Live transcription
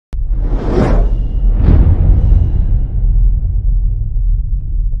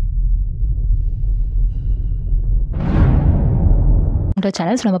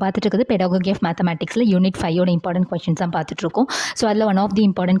Channels நம்ம பார்த்துட்டு இருக்குது Pedagogy of Mathematicsல Unit-5 ஓட இம்பார்ட்டன்ட் கொஸ்டின்ஸ் தான் பார்த்துட்டு இருக்கோம். ஸோ அதில் one of the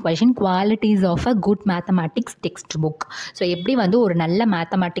important question qualities of a good mathematics text book. So எப்படி வந்து ஒரு நல்ல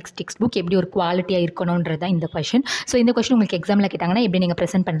மேத்தமேட்டிக்ஸ் டெக்ஸ்ட் புக் எப்படி ஒரு குவாலிட்டியாக இருக்கணுன்றது தான் இந்த கொஸ்டின். ஸோ இந்த கொஸ்டின் உங்களுக்கு எக்ஸாமில் கேட்டாங்கன்னா எப்படி நீங்கள்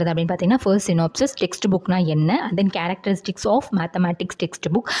ப்ரெசென்ட் பண்ணுறது அப்படின்னு பார்த்தீங்கன்னா ஃபர்ஸ்ட் சினாப்சிஸ் டெக்ஸ்ட் புக்னா என்ன, and then characteristics of mathematics text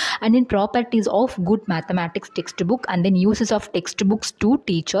book, and then properties of good mathematics text book, and then uses of text books to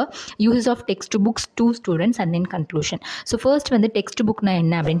teacher, uses of text books to students, and then conclusion. So first வந்து text புக்னா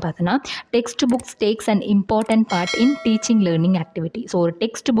என்ன அப்படின்னு பார்த்தோன்னா text books tax an important part in teaching learning activity. So ஒரு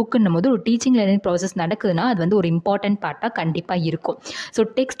text புக்குன்னும் போது ஒரு teaching learning process நடக்குதுன்னா அது வந்து ஒரு இம்பார்ட்டன்ட் பார்ட்டாக கண்டிப்பாக இருக்கும். So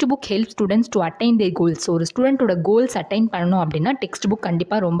text book help students to attain there goals. ஒரு ஸ்டூடெண்ட்டோட கோல்ஸ் அட்டைன் பண்ணணும் அப்படின்னா டெக்ஸ்ட் புக்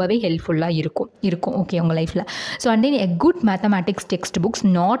கண்டிப்பாக ரொம்பவே ஹெல்ப்ஃபுல்லாக இருக்கும் ஓகே உங்கள் லைஃப்பில். So and then a good mathematics text books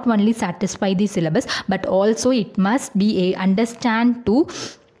not only satisfy the syllabus but also it must B A understand to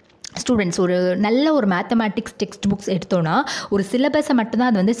students. ஒரு நல்ல ஒரு மேத்தமேட்டிக்ஸ் டெக்ஸ்ட் புக்ஸ் எடுத்தோன்னா ஒரு சிலபஸை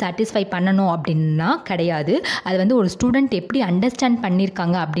மட்டும்தான் அது வந்து சாட்டிஸ்ஃபை பண்ணணும் அப்படின்னா கிடையாது, அது வந்து ஒரு ஸ்டூடெண்ட் எப்படி அண்டர்ஸ்டாண்ட்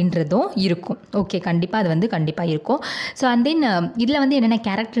பண்ணியிருக்காங்க அப்படின்றதும் இருக்கும். ஓகே கண்டிப்பாக அது வந்து கண்டிப்பாக இருக்கும். ஸோ அண்ட் தென் இதில் வந்து என்னென்ன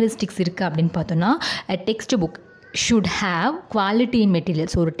கேரக்டரிஸ்டிக்ஸ் இருக்குது அப்படின்னு பார்த்தோன்னா text book should have quality in material.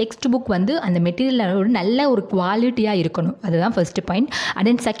 So ஒரு டெக்ஸ்ட் புக் வந்து அந்த மெட்டீரியலில் ஒரு நல்ல ஒரு குவாலிட்டியாக இருக்கணும், அதுதான் first point. And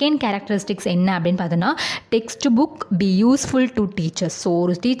then second characteristics என்ன அப்படின்னு பார்த்தோன்னா text book be useful to teachers. So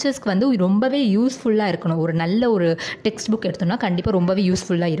ஒரு டீச்சர்ஸ்க்கு வந்து ரொம்பவே யூஸ்ஃபுல்லாக இருக்கணும். ஒரு நல்ல ஒரு டெக்ஸ்ட் புக் எடுத்தோம்னா கண்டிப்பாக ரொம்பவே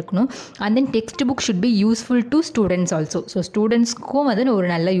யூஸ்ஃபுல்லாக இருக்கணும். And then text book should be useful to students also. So ஸ்டூடெண்ட்ஸ்க்கும் வந்து ஒரு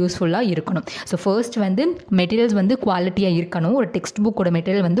நல்ல யூஸ்ஃபுல்லாக இருக்கணும். ஸோ ஃபர்ஸ்ட் வந்து மெட்டீரியல்ஸ் வந்து குவாலிட்டியாக இருக்கணும். ஒரு டெக்ஸ்ட் புக்கோட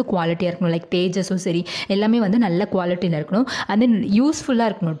மெட்டீரியல் வந்து குவாலிட்டியாக இருக்கணும், லைக் பேஜஸும் சரி எல்லாமே வந்து நல்ல குவாலிட்டியில் இருக்கணும். அண்ட் தென் யூஸ்ஃபுல்லாக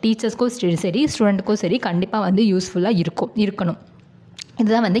இருக்கணும், டீச்சர்ஸ்க்கும் சரி ஸ்டூடெண்ட்டுக்கும் சரி கண்டிப்பாக வந்து யூஸ்ஃபுல்லாக இருக்கணும்.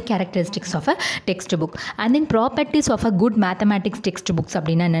 இதுதான் வந்து characteristics of a text book. And then properties of a good mathematics text books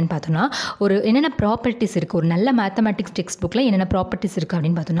அப்படின்னா என்னென்னு பார்த்தோன்னா ஒரு என்னென்ன ப்ராப்பர்ட்டிஸ் இருக்குது, ஒரு நல்ல மேத்தமேட்டிக்ஸ் டெக்ஸ்ட் புக்கில் என்னென்ன ப்ராப்பர்ட்டிஸ் இருக்குது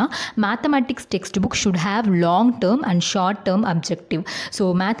அப்படின்னு பார்த்தோன்னா mathematics text book should have long term and short term objective. So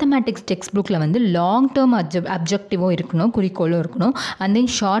mathematics text புக்கில் வந்து லாங் டேர்ம் அப்ஜெக்டிவும் இருக்கணும், குறிக்கோளும் இருக்கணும், அண்ட்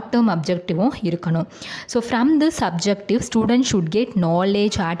தென் ஷார்ட் டேர்ம் அப்ஜெக்டிவும் இருக்கணும். So from this objective student should get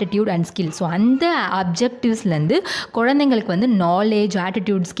knowledge, attitude and skill. So அந்த அப்ஜெக்டிவ்ஸ்லேருந்து குழந்தைங்களுக்கு வந்து knowledge,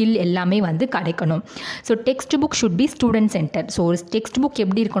 attitude, skill எல்லாமே வந்து கிடைக்கணும். So text book should be student centre. So ஒரு டெக்ஸ்ட் புக்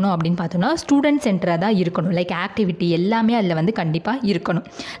எப்படி இருக்கணும் அப்படின்னு பார்த்தோன்னா ஸ்டூடெண்ட் சென்டராக தான் இருக்கணும். லைக் ஆக்டிவிட்டி எல்லாமே அதில் வந்து கண்டிப்பாக இருக்கணும்.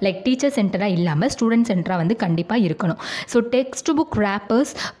 லைக் டீச்சர் சென்டராக இல்லாமல் ஸ்டூடெண்ட் சென்டராக வந்து கண்டிப்பாக இருக்கணும். So text book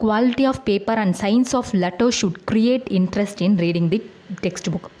wrappers, quality of paper and science of letter should create interest in reading the text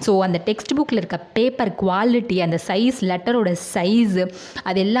book. So அந்த டெக்ஸ்ட் புக்கில் இருக்க பேப்பர் குவாலிட்டி, அந்த சைஸ், லெட்டரோட சைஸு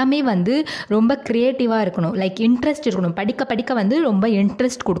அது எல்லாமே வந்து ரொம்ப க்ரியேட்டிவாக இருக்கணும். லைக் இன்ட்ரெஸ்ட் இருக்கணும், படிக்க படிக்க வந்து ரொம்ப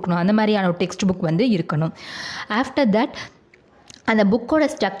இன்ட்ரெஸ்ட் கொடுக்கணும். அந்த மாதிரியான ஒரு டெக்ஸ்ட் புக் வந்து இருக்கணும். ஆஃப்டர் தட் அந்த புக்கோட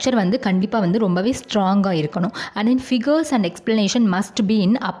ஸ்ட்ரக்சர் வந்து கண்டிப்பாக வந்து ரொம்பவே ஸ்ட்ராங்காக இருக்கணும். And then figures and explanation must be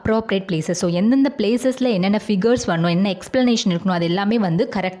in appropriate places. So எந்தெந்த பிளேஸஸில் என்னென்ன ஃபிகர்ஸ் வரணும், என்ன எக்ஸ்ப்ளனேஷன் இருக்கணும், அது எல்லாமே வந்து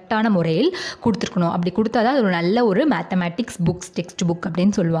கரெக்டான முறையில் கொடுத்துருக்கணும். அப்படி கொடுத்தா தான் அது ஒரு நல்ல ஒரு மேத்தமேட்டிக்ஸ் புக்ஸ் டெக்ஸ்ட் புக்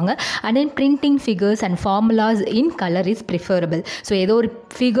அப்படின்னு சொல்லுவாங்க. And then printing figures and formulas in colour is preferable. So ஏதோ ஒரு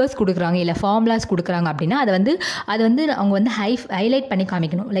ஃபிகர்ஸ் கொடுக்குறாங்க இல்லை ஃபார்முலாஸ் கொடுக்குறாங்க அப்படின்னா அது வந்து அவங்க வந்து ஹைலைட் பண்ணி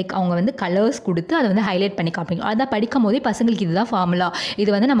காமிக்கணும். லைக் அவங்க வந்து கலர்ஸ் கொடுத்து அதை வந்து ஹைலைட் பண்ணி காமிக்கணும். அதான் படிக்கும் போதே பசங்களுக்கு இதுதான் ஃபார்முலா, இது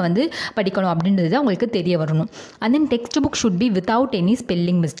வந்து நம்ம வந்து படிக்கணும் அப்படின்றது உங்களுக்கு தெரிய வரணும். And then text book should be without any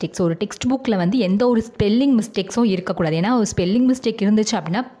spelling mistakes. ஒரு டெக்ஸ்ட் புக்கில் வந்து எந்த ஒரு ஸ்பெல்லிங் மிஸ்டேக்ஸும் இருக்கக்கூடாது. ஏன்னா ஒரு ஸ்பெல்லிங் மிஸ்டேக் இருந்துச்சு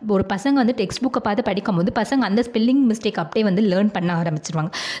அப்படின்னா ஒரு பசங்க வந்து டெக்ஸ்ட் புக்கை பார்த்து படிக்கும் போது பசங்க அந்த ஸ்பெல்லிங் மிஸ்டேக் அப்படியே வந்து லேர்ன் பண்ண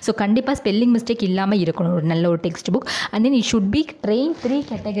ஆரம்பிச்சிருவாங்க. ஸோ கண்டிப்பாக ஸ்பெல்லிங் மிஸ்டேக் இல்லாமல் இருக்கணும் ஒரு நல்ல ஒரு text book. And then it should be train 3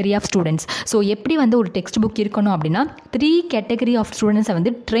 category of students. So எப்படி வந்து ஒரு டெக்ஸ்ட் புக் இருக்கணும் அப்படின்னா 3 கேட்டகரி ஆஃப் ஸ்டூடெண்ட்ஸை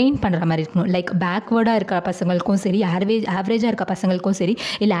வந்து ட்ரெயின் பண்ணுற மாதிரி இருக்கணும். லைக் பேக்வேர்டாக இருக்கிற பசங்களுக்கும் சரி, ஆவரேஜாக இருக்க பசங்களுக்கும் சரி,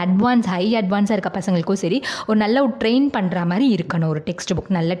 இல்லை ஹை அட்வான்ஸாக இருக்க பசங்களுக்கும் சரி ஒரு நல்ல ஒரு ட்ரெயின் பண்ணுற மாதிரி இருக்கணும் ஒரு டெக்ஸ்ட் புக்,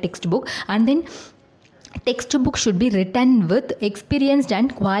 நல்ல text book. And then text book should be written with experienced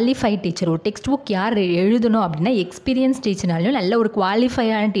and qualified teacher. ஒரு டெக்ஸ்ட் புக் யார் எழுதணும் அப்படின்னா எக்ஸ்பீரியன்ஸ் டீச்சர்னாலும் நல்ல ஒரு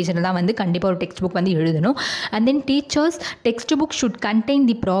குவாலிஃபைடான டீச்சர் தான் வந்து கண்டிப்பாக ஒரு டெக்ஸ்ட் புக் வந்து எழுதணும். And then teachers text book should contain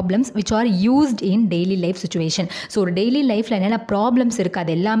the problems which are used in daily life situation. So ஒரு டெய்லி லைஃப்பில் என்னென்ன ப்ராப்ளம்ஸ் இருக்குது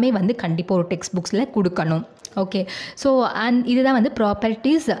அது எல்லாமே வந்து கண்டிப்பாக ஒரு டெக்ஸ்ட் புக்ஸில் கொடுக்கணும். ஓகே ஸோ அண்ட் இதுதான் வந்து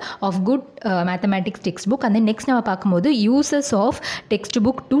properties of good mathematics text book. அந்த நெக்ஸ்ட் நம்ம பார்க்கும்போது uses of text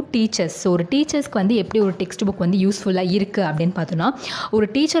book to teachers. So ஒரு டீச்சர்ஸ்க்கு வந்து எப்படி ஒரு டெக்ஸ்ட் புக் வந்து யூஸ்ஃபுல்லாக இருக்குது அப்படின்னு பார்த்தோன்னா ஒரு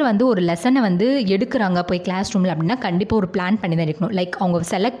டீச்சர் வந்து ஒரு லெசனை வந்து எடுக்கிறாங்க போய் கிளாஸ் ரூமில் அப்படின்னா கண்டிப்பாக ஒரு பிளான் பண்ணி தான் இருக்கணும். லைக் அவங்க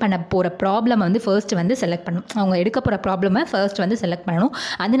செலக்ட் பண்ண போகிற ப்ராப்ளம் வந்து ஃபர்ஸ்ட் வந்து செலக்ட் பண்ணணும். அவங்க எடுக்க போகிற ப்ராப்ளமை ஃபர்ஸ்ட் வந்து செலக்ட் பண்ணணும்.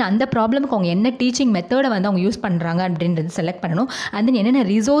 அண்ட் தென் அந்த ப்ராப்ளமுக்கு அவங்க என்ன டீச்சிங் மெத்தடை வந்து அவங்க யூஸ் பண்ணுறாங்க அப்படின்றது செலக்ட் பண்ணணும். அண்ட் தென் என்னென்ன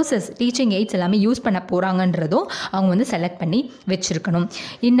ரிசோர்ஸஸ் டீச்சிங் எய்ட்ஸ் எல்லாமே யூஸ் பண்ண போகிறாங்கன்ற வேணுன்றதும் அவங்க வந்து செலக்ட் பண்ணி வச்சுருக்கணும்.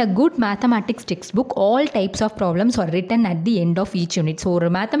 இன் a good mathematics text book all types of problems R return at the end of each unit. So ஒரு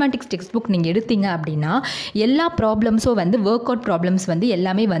மேத்தமேட்டிக்ஸ் டெக்ஸ்ட் புக் நீங்கள் எடுத்தீங்க அப்படின்னா எல்லா ப்ராப்ளம்ஸும் வந்து ஒர்க் அவுட் ப்ராப்ளம்ஸ் வந்து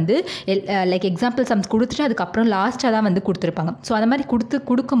எல்லாமே வந்து லைக் எக்ஸாம்பிள் சம்ஸ் கொடுத்துட்டு அதுக்கப்புறம் லாஸ்ட்டாக தான் வந்து கொடுத்துருப்பாங்க. ஸோ அந்த மாதிரி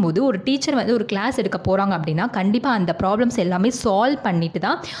கொடுக்கும்போது ஒரு டீச்சர் வந்து ஒரு கிளாஸ் எடுக்க போகிறாங்க அப்படின்னா கண்டிப்பாக அந்த ப்ராப்ளம்ஸ் எல்லாமே சால்வ் பண்ணிட்டு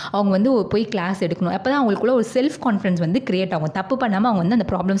தான் அவங்க வந்து போய் கிளாஸ் எடுக்கணும். அப்போ தான் அவங்களுக்குள்ள ஒரு செல்ஃப் கான்ஃபிடன்ஸ் வந்து கிரியேட் ஆகும். தப்பு பண்ணாமல் அவங்க வந்து அந்த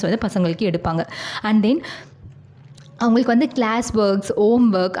ப்ராப்ளம்ஸ் வந்து பசங்களுக்கு எடுப்பாங்க. அண்ட் தென் அவங்களுக்கு வந்து class works, home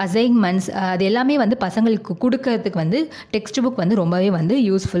work, assignments அது எல்லாமே வந்து பசங்களுக்கு கொடுக்கறதுக்கு வந்து டெக்ஸ்ட் புக் வந்து ரொம்பவே வந்து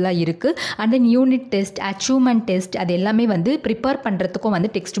யூஸ்ஃபுல்லாக இருக்குது. And then unit test, achievement test அது எல்லாமே வந்து ப்ரிப்பேர் பண்ணுறதுக்கும் வந்து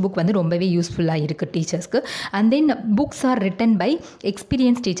டெக்ஸ்ட் புக் வந்து ரொம்பவே யூஸ்ஃபுல்லாக இருக்குது டீச்சர்ஸ்க்கு. And then books R written by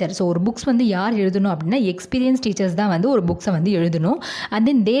experience teacher. So ஒரு புக்ஸ் வந்து யார் எழுதணும் அப்படின்னா எக்ஸ்பீரியன்ஸ் டீச்சர்ஸ் தான் வந்து ஒரு புக்ஸை வந்து எழுதணும். And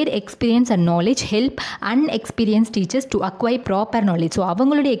then their experience and knowledge help அன்எக்ஸ்பீரியன்ஸ் teachers to acquire proper knowledge. So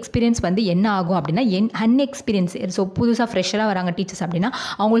அவங்களுடைய எக்ஸ்பீரியன்ஸ் வந்து என்ன ஆகும் அப்படின்னா அன்எக்ஸ்பீரியன்ஸ், ஸோ புதுசாக ஃப்ரெஷராக வராங்க டீச்சர்ஸ் அப்படின்னா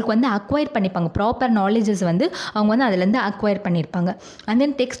அவங்களுக்கு வந்து அக்வயர் பண்ணிப்பாங்க, ப்ராப்பர் நாலேஜஸ் வந்து அவங்க வந்து அதுலேருந்து அக்வயர் பண்ணியிருப்பாங்க. அண்ட்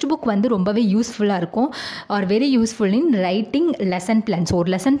தென் டெக்ஸ்ட் புக் வந்து ரொம்பவே யூஸ்ஃபுல்லாக இருக்கும் are very useful in writing lesson plan. So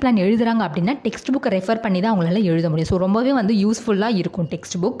ஒரு லெசன் பிளான் எழுதுறாங்க அப்படின்னா டெக்ஸ்ட் புக்கை ரெஃபர் பண்ணி தான் அவங்களால எழுத முடியும். ஸோ ரொம்பவே வந்து யூஸ்ஃபுல்லாக இருக்கும்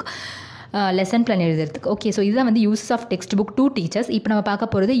டெக்ஸ்ட் புக் லெசன் பிளான் எழுதுறதுக்கு. ஓகே, ஸோ இதுதான் வந்து uses of text book to teachers. இப்போ நம்ம பார்க்க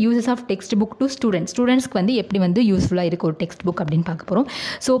போகிறது uses of text book to ஸ்டூடெண்ட்ஸ்க்கு வந்து எப்படி வந்து யூஸ்ஃபுல்லாக இருக்குது ஒரு டெக்ஸ்ட் புக் அப்படின்னு பார்க்க போகிறோம்.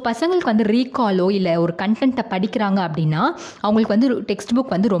 ஸோ பசங்களுக்கு வந்து ரீகாலோ இல்லை ஒரு கண்டென்ட்டை படிக்கிறாங்க அப்படின்னா அவங்களுக்கு வந்து டெக்ஸ்ட்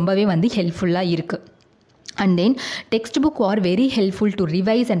புக் வந்து ரொம்பவே வந்து ஹெல்ப்ஃபுல்லாக இருக்குது. And then text book are very helpful to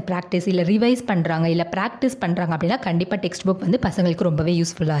revise and practice. இல்லை ரிவைஸ் பண்ணுறாங்க இல்லை ப்ராக்டிஸ் பண்ணுறாங்க அப்படின்னா கண்டிப்பாக டெக்ஸ்ட் புக் வந்து பசங்களுக்கு ரொம்பவே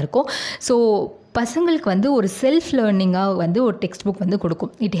யூஸ்ஃபுல்லாக இருக்கும். ஸோ பசங்களுக்கு வந்து ஒரு செல்ஃப் லேர்னிங்காக வந்து ஒரு டெக்ஸ்ட் புக் வந்து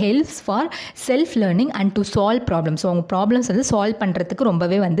கொடுக்கும். It helps for self learning and to solve problems. So அவங்க ப்ராப்ளம்ஸ் வந்து சால்வ் பண்ணுறதுக்கு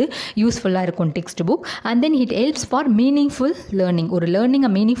ரொம்பவே வந்து யூஸ்ஃபுல்லாக இருக்கும் text book. And then it helps for meaningful learning. ஒரு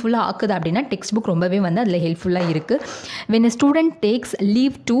லேர்னிங்கை மீனிங்ஃபுல்லாக ஆக்குது அப்படின்னா டெக்ஸ்ட் புக் ரொம்பவே வந்து அதில் ஹெல்ப்ஃபுல்லாக இருக்குது. When a student tax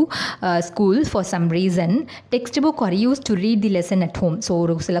leave to school for some reason text book R use to read the lesson at home. So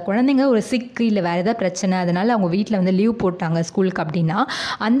ஒரு சில குழந்தைங்க ஒரு சிக்கு இல்லை வேறு ஏதாவது பிரச்சனை அதனால் அவங்க வீட்டில் வந்து லீவ் போட்டாங்க ஸ்கூலுக்கு அப்படின்னா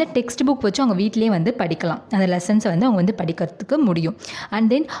அந்த டெக்ஸ்ட் புக் வச்சு அவங்க வீட்டிலே வந்து படிக்கலாம். அந்த லெசன்ஸை வந்து அவங்க வந்து படிக்கிறதுக்கு முடியும். And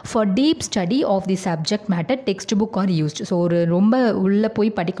then for deep study of the subject matter text book are used. So ஒரு ரொம்ப உள்ளே போய்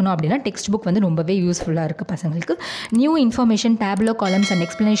படிக்கணும் அப்படின்னா டெக்ஸ்ட் புக் வந்து ரொம்பவே யூஸ்ஃபுல்லாக இருக்குது பசங்களுக்கு. New information, டேப்லோ columns and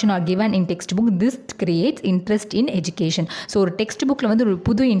explanation R given in text book. This creates interest in education. So ஒரு டெக்ஸ்ட் புக்கில் வந்து ஒரு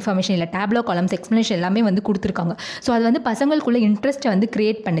புது இன்ஃபர்மேஷன் இல்லை டேப்லோ காலம்ஸ் எக்ஸ்ப்ளனேஷன் எல்லாமே வந்து கொடுத்துருக்காங்க. ஸோ அது வந்து பசங்களுக்குள்ள இன்ட்ரெஸ்ட்டை வந்து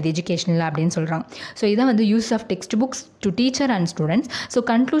கிரியேட் பண்ணுது எஜுகேஷனில் அப்படின்னு சொல்கிறாங்க. ஸோ இதான் வந்து use of text books to teacher and students. So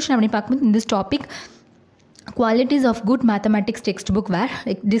conclusion அப்படின்னு பார்க்கும்போது இந்த topic qualities of good mathematics textbook were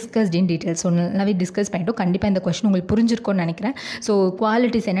discussed in detail. So நல்லாவே டிஸ்கஸ் பண்ணிட்டோம். கண்டிப்பாக இந்த கொஸ்டின் உங்களுக்கு புரிஞ்சிருக்கும்னு நினைக்கிறேன். ஸோ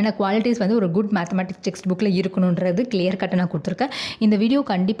குவாலிட்டிஸ் என்னென்ன குவாலிட்டிஸ் வந்து ஒரு குட் மேத்தமெட்டிக்ஸ் டெக்ஸ்ட் புக்கில் இருக்கணுன்றது கிளியர் கட்டாக நான் கொடுத்துருக்கேன். இந்த வீடியோ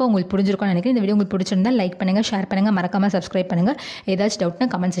கண்டிப்பாக உங்களுக்கு புரிஞ்சிருக்கும்னு நினைக்கிறேன். இந்த வீடியோ உங்களுக்கு பிடிச்சிருந்தால் லைக் பண்ணுங்கள், ஷேர் பண்ணுங்கள், மறக்காமல் சப்ஸ்கிரைப் பண்ணுங்கள். ஏதாச்சும் டவுட்னா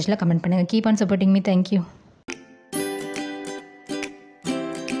கமெண்ட் செக்ஷனில் கமெண்ட் பண்ணுங்கள். Keep on supporting me. Thank you.